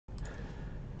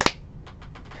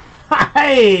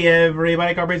Hey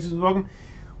everybody, Car Racers, welcome.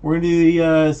 We're going to do the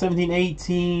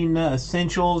 1718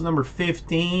 Essentials number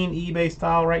 15 eBay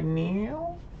style right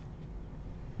now.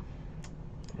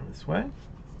 This way.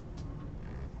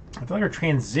 I feel like our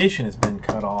transition has been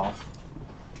cut off.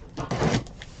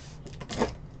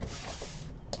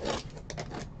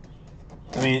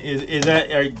 I mean, is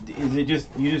it just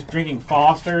you just drinking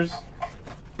Foster's?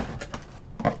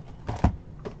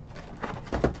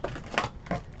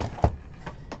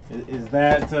 Is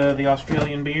that the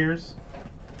Australian beers?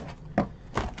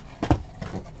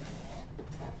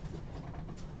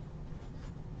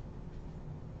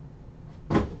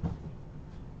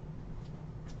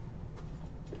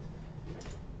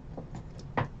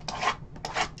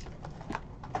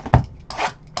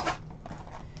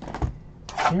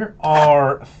 There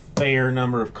are a fair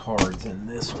number of cards in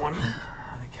this one.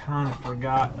 I kind of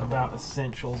forgot about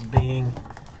Essentials being...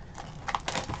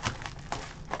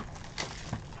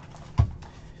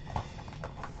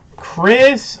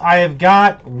 Chris, I have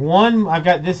got one.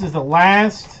 This is the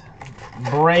last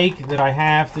break that I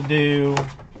have to do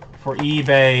for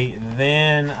eBay.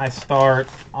 Then I start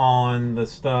on the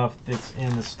stuff that's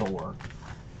in the store.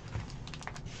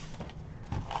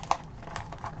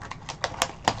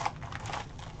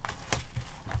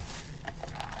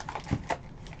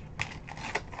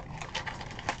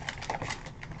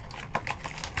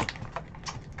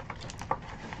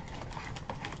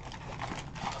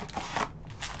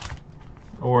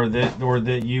 Or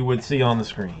that you would see on the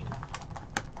screen.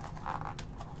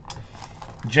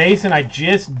 Jason, I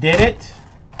just did it.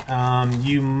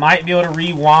 You might be able to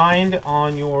rewind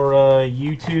on your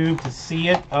YouTube to see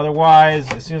it. Otherwise,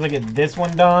 as soon as I get this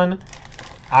one done,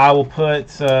 I will put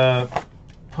the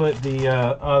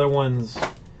other ones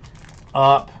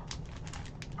up.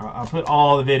 I'll put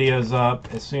all the videos up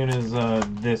as soon as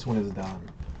this one is done.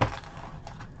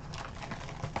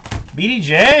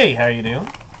 BDJ, how you doing?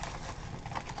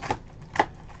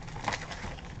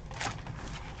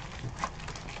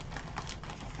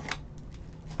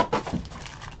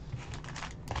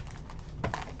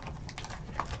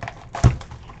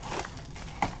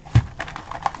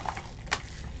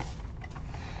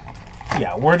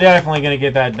 Yeah, we're definitely going to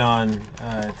get that done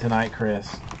tonight,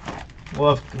 Chris.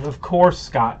 Well, of course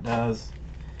Scott does.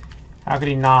 How could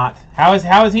he not? How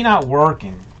is he not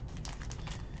working?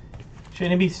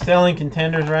 Shouldn't he be selling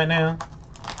contenders right now?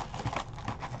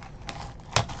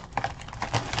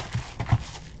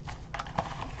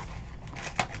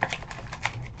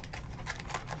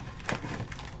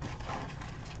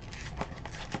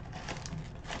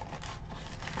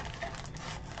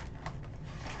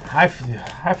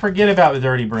 I forget about the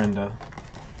Dirty Brenda.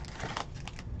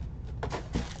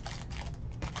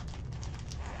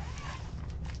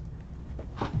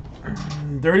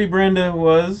 Dirty Brenda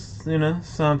was, you know,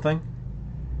 something.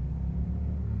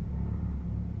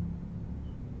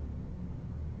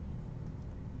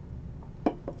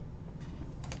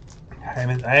 I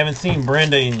haven't seen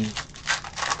Brenda in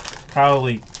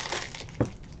probably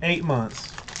 8 months.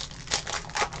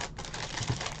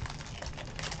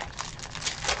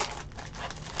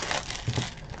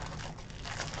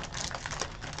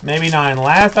 Maybe 9.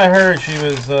 Last I heard, she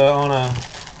was on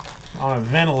a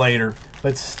ventilator,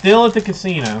 but still at the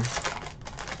casino.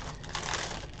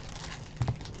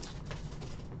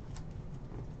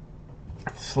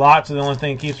 Slots are the only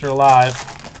thing that keeps her alive.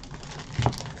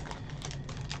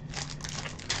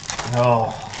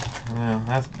 Oh,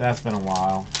 yeah, that's been a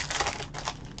while.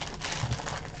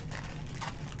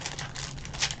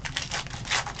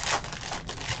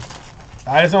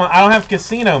 I don't have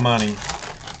casino money.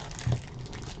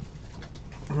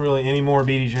 Really anymore,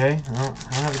 BDJ. I don't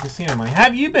have the casino money. How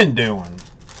have you been doing?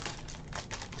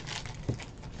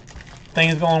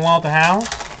 Things going well at the house?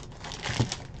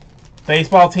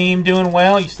 Baseball team doing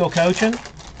well? You still coaching?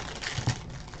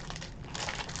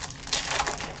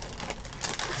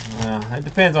 It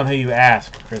depends on who you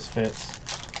ask, Chris Fitz.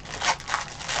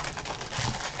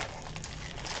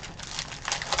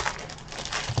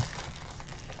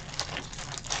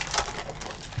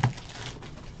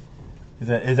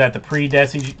 Is that the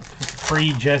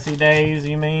pre-Jesse days,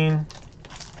 you mean?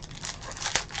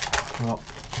 Well,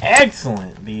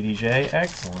 excellent, BDJ,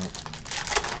 excellent.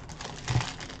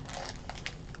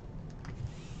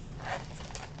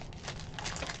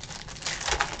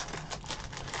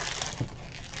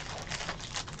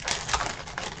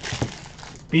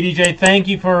 BDJ, thank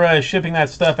you for shipping that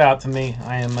stuff out to me.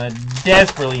 I am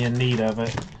desperately in need of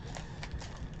it.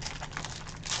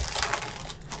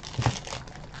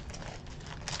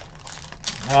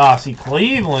 Ah, see,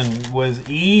 Cleveland was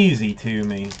easy to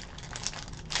me.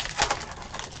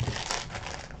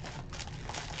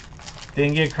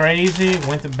 Didn't get crazy.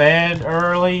 Went to bed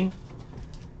early.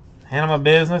 Handled my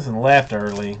business and left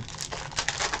early.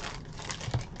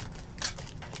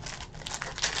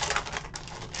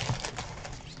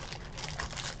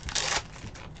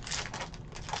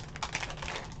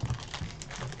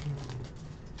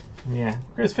 Yeah,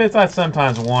 Chris Fitz, I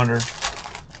sometimes wonder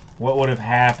what would have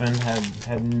happened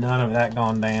had none of that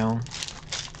gone down.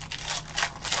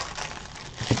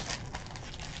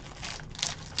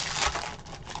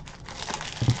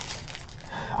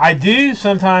 I do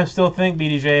sometimes still think,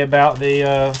 BDJ, about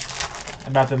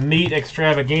the meat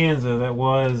extravaganza that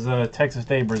was Texas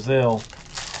Day Brazil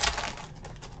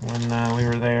when we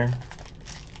were there.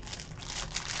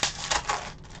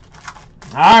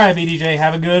 All right, BDJ,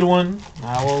 have a good one.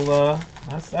 I will.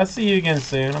 I'll see you again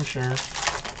soon, I'm sure.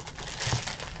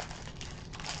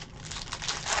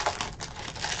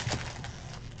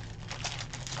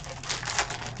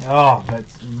 Oh,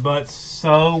 but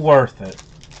so worth it.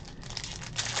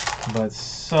 But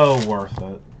so worth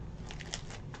it.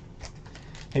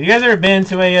 Have you guys ever been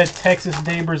to a Texas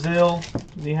Day Brazil?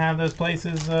 Do you have those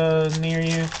places near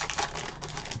you?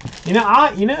 You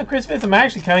know, Chris Fitz, I'm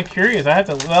actually kind of curious. I have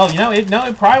to. Well,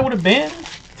 it probably would have been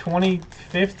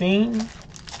 2015,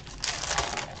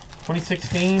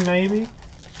 2016, maybe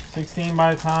 16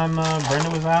 by the time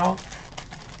Brenda was out.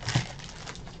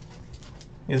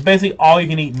 It's basically all you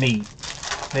can eat meat.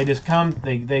 They just come,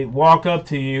 they walk up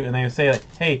to you and they say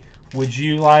like, "Hey, would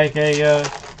you like a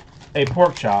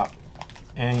pork chop?"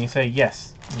 And you say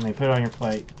yes, and they put it on your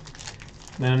plate.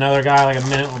 And then another guy like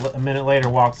a minute later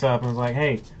walks up and is like,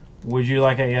 "Hey, would you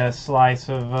like a slice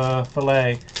of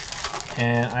filet?"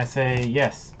 And I say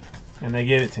yes, and they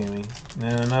give it to me. And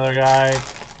then another guy,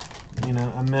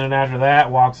 a minute after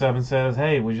that walks up and says,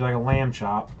 "Hey, would you like a lamb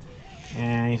chop?"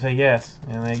 And you say yes,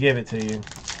 and they give it to you.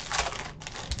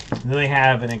 And then they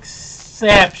have an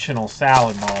exceptional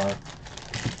salad bar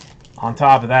on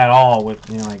top of that all with,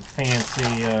 like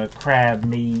fancy crab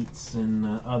meats and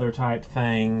other type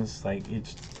things. Like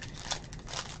it's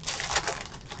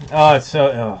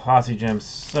so Aussie Jim.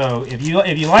 So if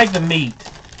you like the meat,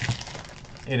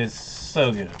 it is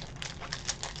so good.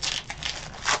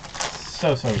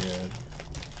 So good.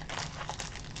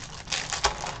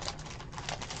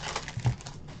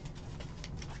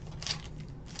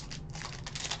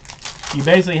 You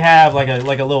basically have like a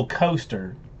little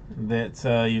coaster that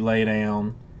you lay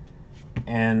down,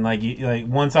 and like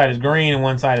one side is green and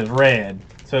one side is red.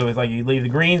 So it's like you leave the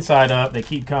green side up, they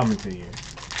keep coming to you.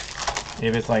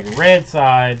 If it's like red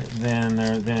side, then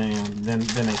they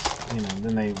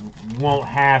won't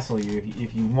hassle you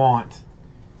if you want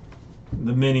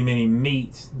the many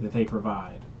meats that they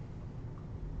provide.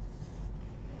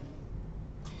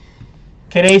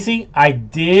 Kadesi, I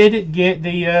did get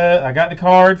I got the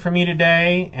card from you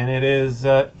today, and it is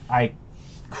I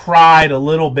cried a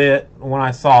little bit when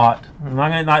I saw it. I'm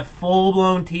not full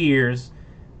blown tears,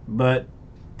 but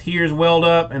tears welled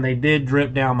up and they did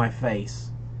drip down my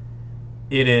face.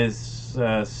 It is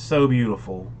so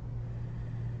beautiful.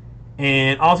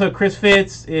 And also, Chris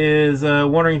Fitz is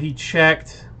wondering if you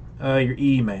checked your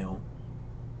email.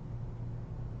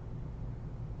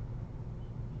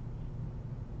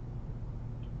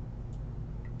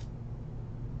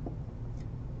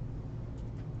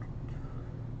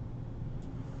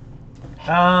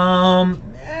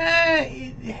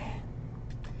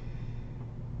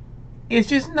 It's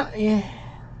just not. I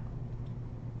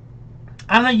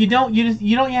don't know. You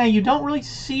don't really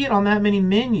see it on that many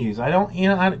menus. I don't.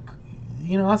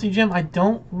 Aussie Jim. I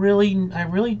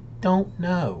really don't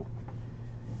know.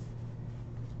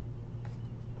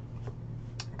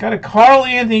 Got a Carl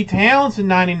Anthony Towns in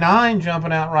 99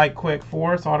 jumping out right quick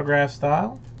for us, autograph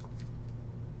style.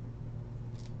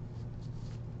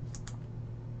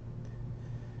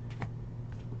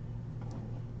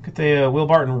 Got the Will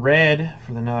Barton red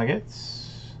for the Nuggets.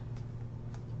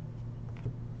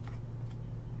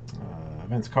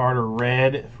 Vince Carter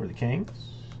red for the Kings.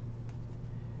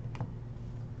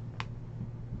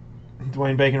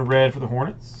 Dwayne Bacon red for the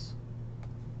Hornets.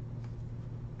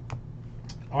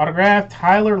 Autograph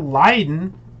Tyler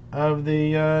Lydon of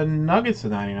the Nuggets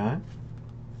of 99.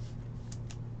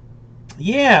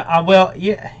 Yeah, well,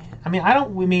 yeah. I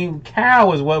mean,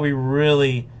 cow is what we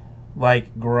really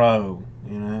grow,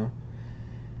 Yeah,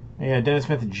 Dennis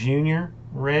Smith Jr.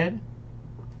 red.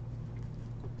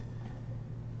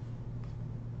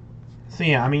 So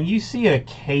yeah, I mean, you see it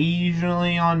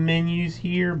occasionally on menus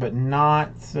here, but not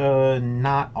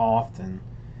often.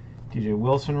 DJ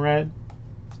Wilson red.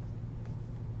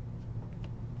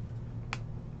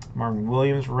 Marvin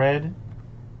Williams red.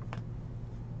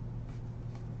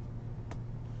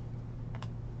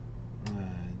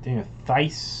 Daniel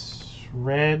Theis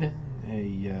red.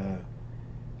 A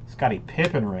Scottie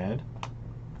Pippen red.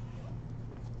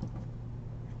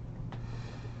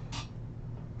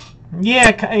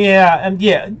 Yeah,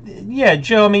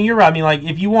 Joe. I mean, you're right. I mean, like,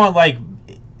 if you want like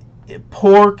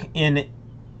pork in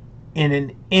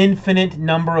an infinite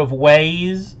number of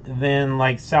ways, then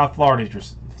like South Florida's your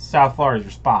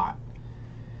spot.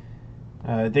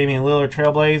 Damian Lillard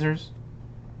Trailblazers,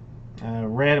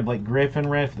 red, Blake Griffin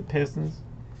red for the Pistons.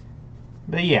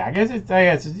 But yeah, I guess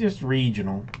it's just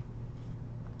regional.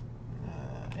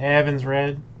 Evans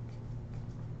red.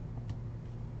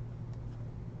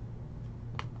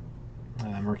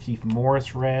 Markieff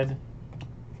Morris red.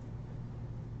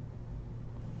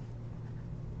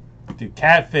 Dude,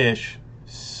 catfish,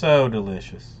 so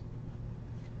delicious.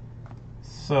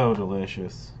 So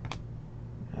delicious.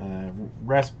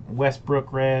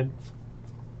 Westbrook red.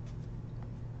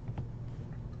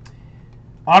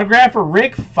 Autograph for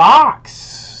Rick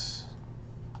Fox,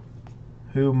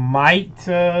 who might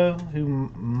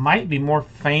be more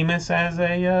famous as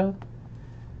an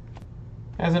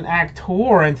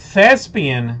actor and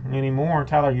thespian anymore.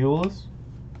 Tyler Eulis.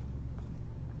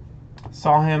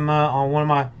 Saw him on one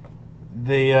of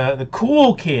the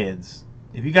Cool Kids.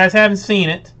 If you guys haven't seen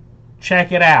it,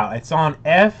 check it out. It's on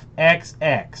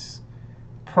FXX.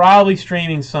 Probably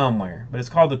streaming somewhere, but it's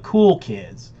called The Cool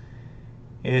Kids.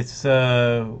 It's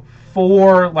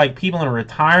for like people in a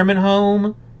retirement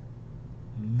home.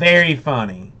 Very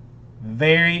funny.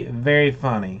 Very, very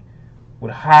funny. Would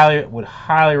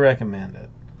highly recommend it.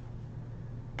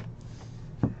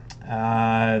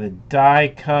 The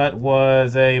die cut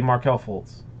was a Markelle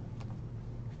Fultz.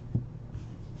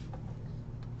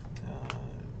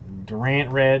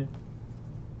 Durant red.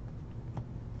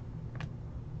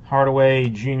 Hardaway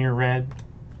Jr. red.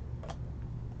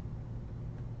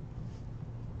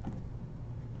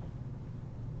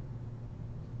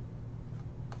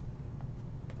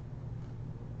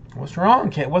 What's wrong,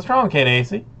 Kate? What's wrong, Kate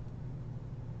AC?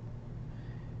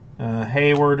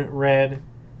 Hayward red.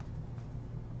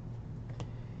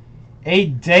 A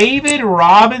David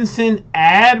Robinson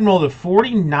Admiral to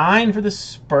 49 for the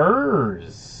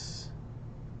Spurs.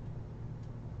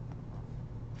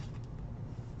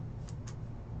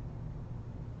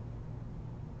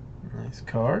 Nice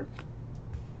card.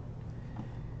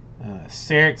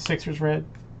 Saric Sixers red.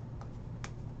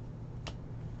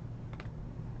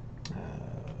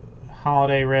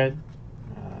 Holiday red.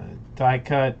 Die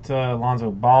cut Lonzo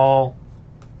Ball.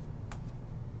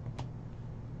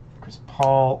 Chris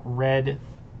Paul red.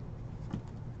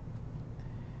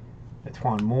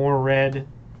 Etwan Moore red.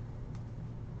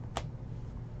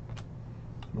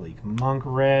 Malik Monk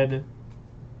red.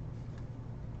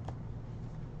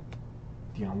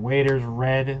 Deion Waiters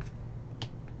red.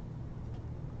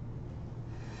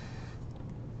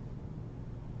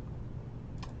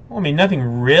 Well, I mean,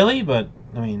 nothing really, but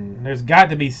I mean, there's got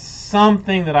to be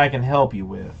something that I can help you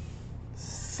with.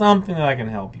 Something that I can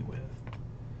help you with.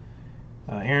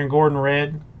 Aaron Gordon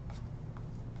red.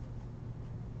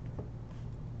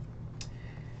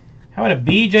 How about a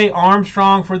BJ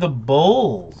Armstrong for the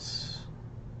Bulls?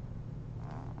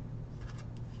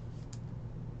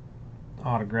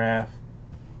 Autograph.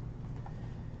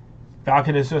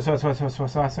 Falcon is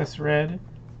red.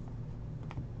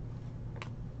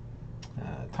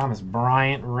 Thomas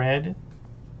Bryant red.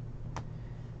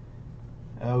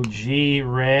 OG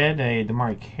red, a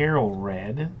DeMar Carroll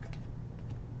red.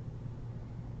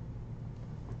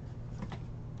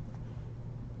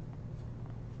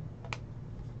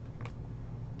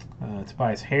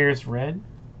 Tobias Harris red.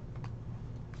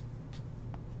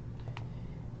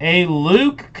 A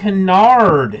Luke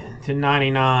Kennard to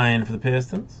 99 for the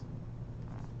Pistons.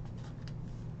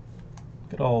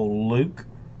 Good old Luke.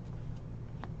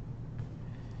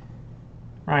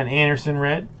 Ryan Anderson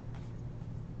red.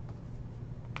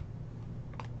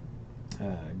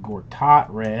 Gortat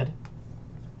red.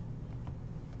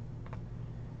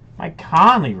 Mike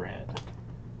Conley red.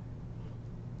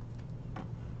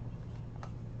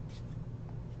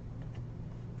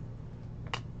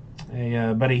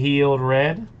 A Buddy Hield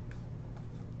red.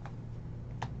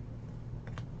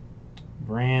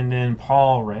 Brandon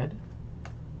Paul red.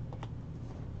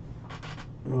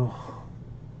 Ugh.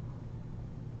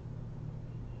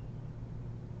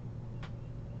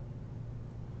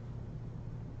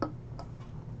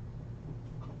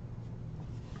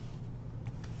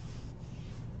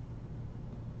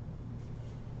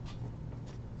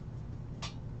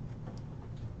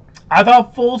 I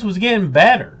thought Fultz was getting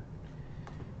better.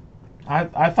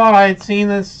 I thought I had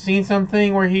seen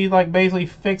something where he like basically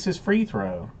fixed his free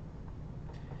throw.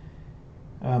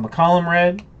 McCollum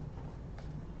red.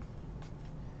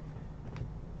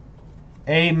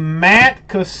 A Matt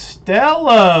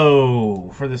Costello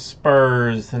for the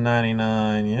Spurs to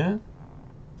 99, yeah.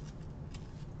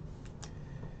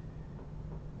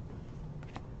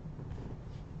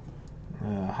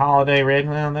 Holiday red,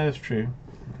 well, that is true.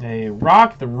 A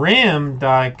Rock the Rim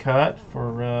die cut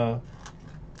for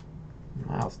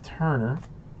Miles Turner.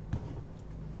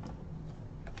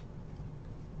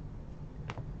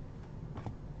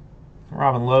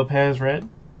 Robin Lopez red.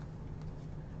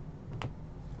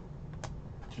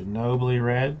 Ginobili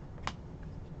red.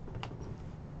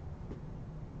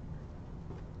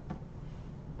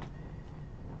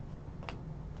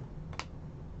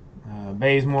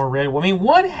 Bazemore red. Well, I mean,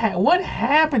 what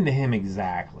happened to him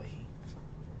exactly?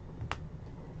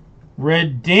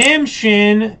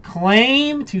 Redemption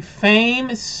claim to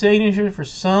fame signature for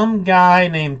some guy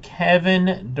named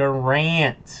Kevin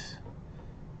Durant.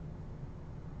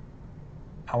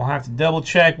 I will have to double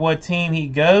check what team he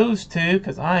goes to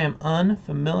because I am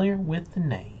unfamiliar with the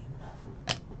name.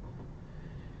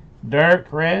 Dirk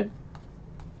red.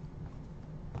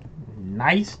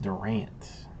 Nice Durant.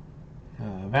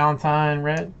 Valentine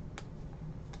red.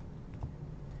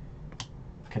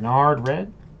 Kennard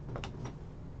red.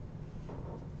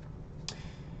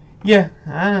 Yeah,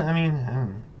 I mean, I don't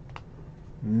know.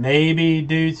 Maybe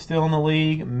dude's still in the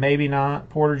league, maybe not.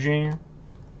 Porter Jr.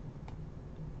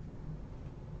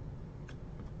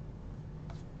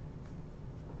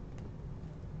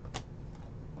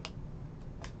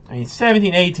 I mean,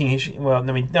 17-18. Well,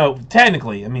 I mean, no,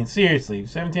 technically, I mean, seriously,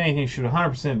 17-18 should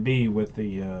 100% be with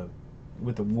the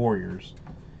Warriors.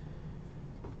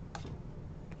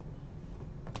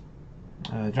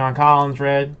 John Collins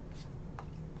red.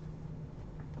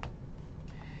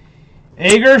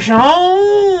 Agershon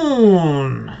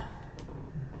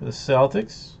for the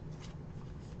Celtics.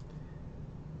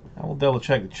 I will double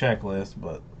check the checklist,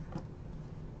 but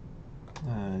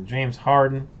James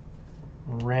Harden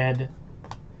red.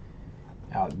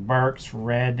 Alec Burks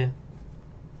red.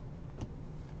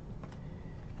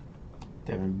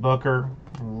 Devin Booker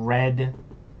red.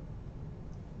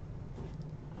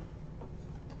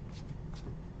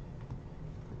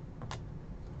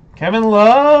 Kevin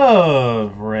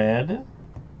Love red.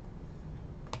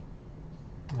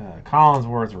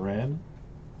 Collinsworth red.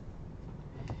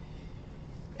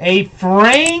 A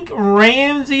Frank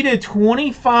Ramsey to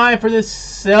 25 for the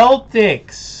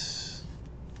Celtics.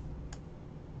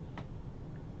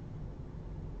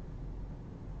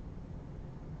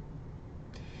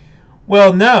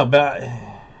 Well, no, but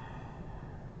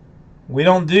we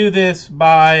don't do this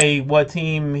by what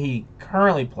team he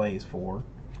currently plays for.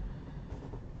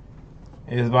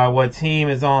 It is by what team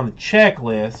is on the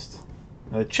checklist.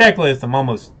 The checklist, I'm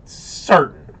almost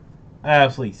certain,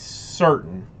 absolutely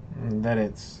certain, that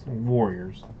it's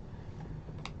Warriors.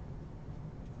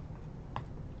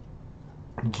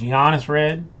 Giannis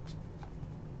red.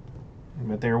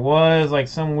 But there was like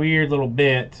some weird little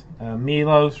bit.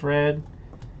 Milos red.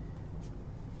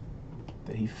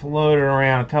 That he floated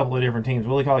around a couple of different teams.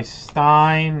 Willie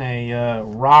Cauley-Stein, a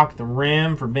Rock the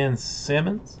Rim for Ben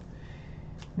Simmons.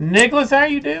 Nicholas, how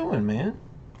you doing, man?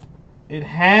 It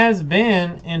has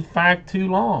been, in fact, too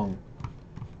long.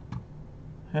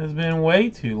 Has been way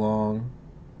too long.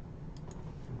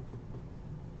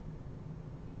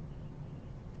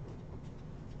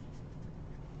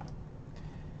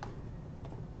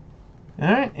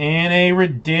 Alright, and a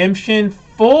redemption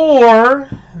for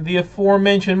the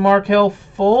aforementioned Markelle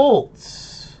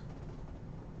Fultz.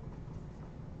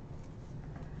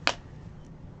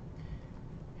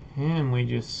 Him we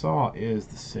just saw is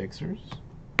the Sixers.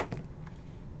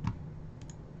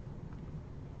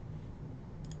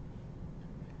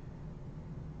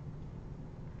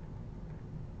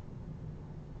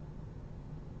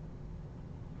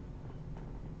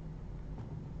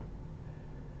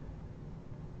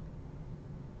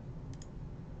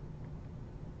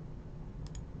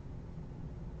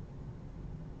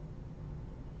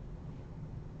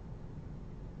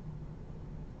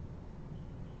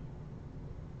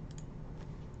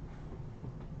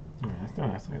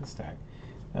 Nice, look at the stack.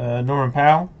 Norman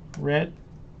Powell, red.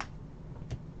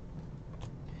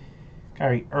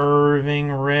 Kyrie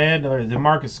Irving, red.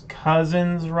 DeMarcus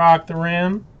Cousins, rock the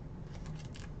rim.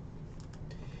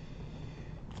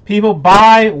 People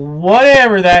buy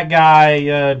whatever that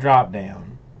guy dropped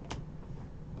down.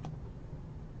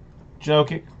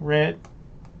 Jokic, red.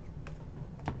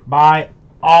 Buy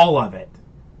all of it.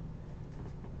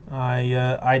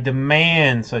 I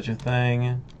demand such a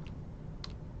thing.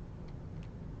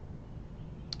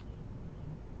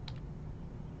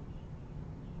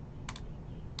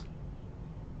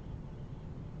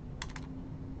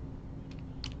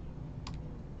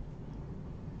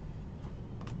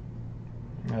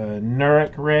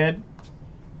 Nurek red.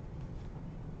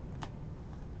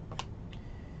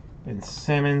 Ben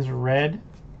Simmons red.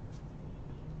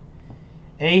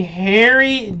 A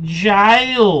Harry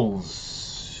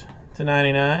Giles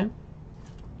 /99.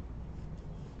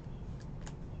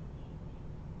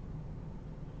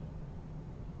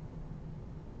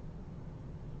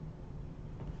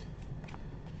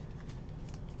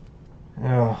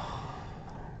 Oh,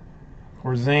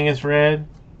 Porzingis red.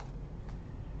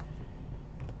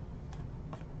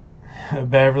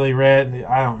 Beverly red.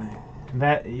 I don't know.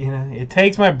 That, it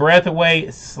takes my breath away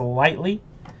slightly.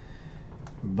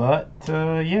 But,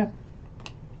 yeah.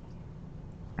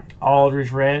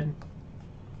 Aldridge red.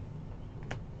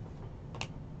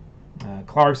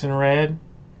 Clarkson red.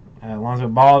 Lonzo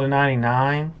Ball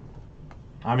 /99.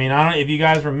 I mean, I don't. If you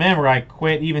guys remember, I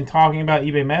quit even talking about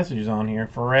eBay messages on here.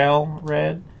 Pharrell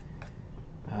red.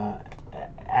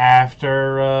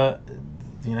 After,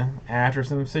 after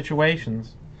some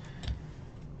situations.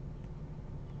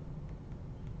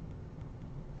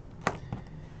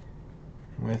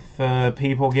 With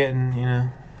people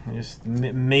getting, just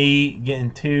me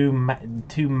getting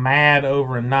too mad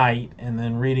over a night, and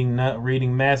then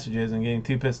reading messages and getting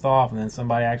too pissed off, and then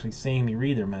somebody actually seeing me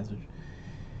read their message.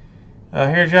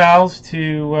 Here, Giles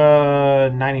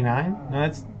 /99. No,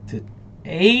 that's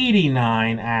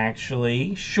 /89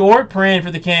 actually. Short print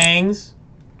for the Kings.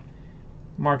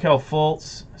 Markelle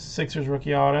Fultz, Sixers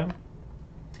rookie auto.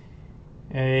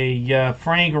 A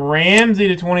Frank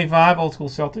Ramsey /25, old school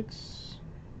Celtics.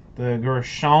 The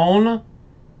Gershon,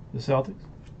 the Celtics.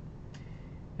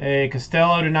 A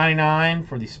Costello /99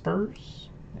 for the Spurs.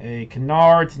 A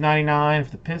Kennard /99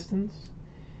 for the Pistons.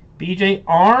 B.J.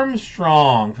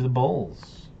 Armstrong for the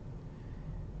Bulls.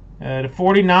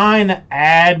 /49, the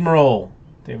Admiral,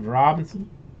 David Robinson.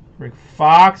 Rick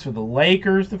Fox for the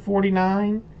Lakers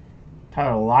 /49.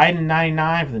 Tyler Lydon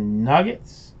 /99 for the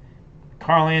Nuggets.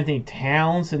 Karl Anthony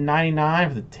Towns /99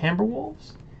 for the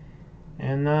Timberwolves.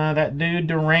 And that dude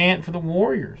Durant for the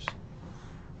Warriors.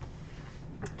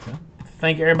 Okay.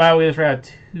 Thank everybody with us for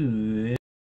round 2.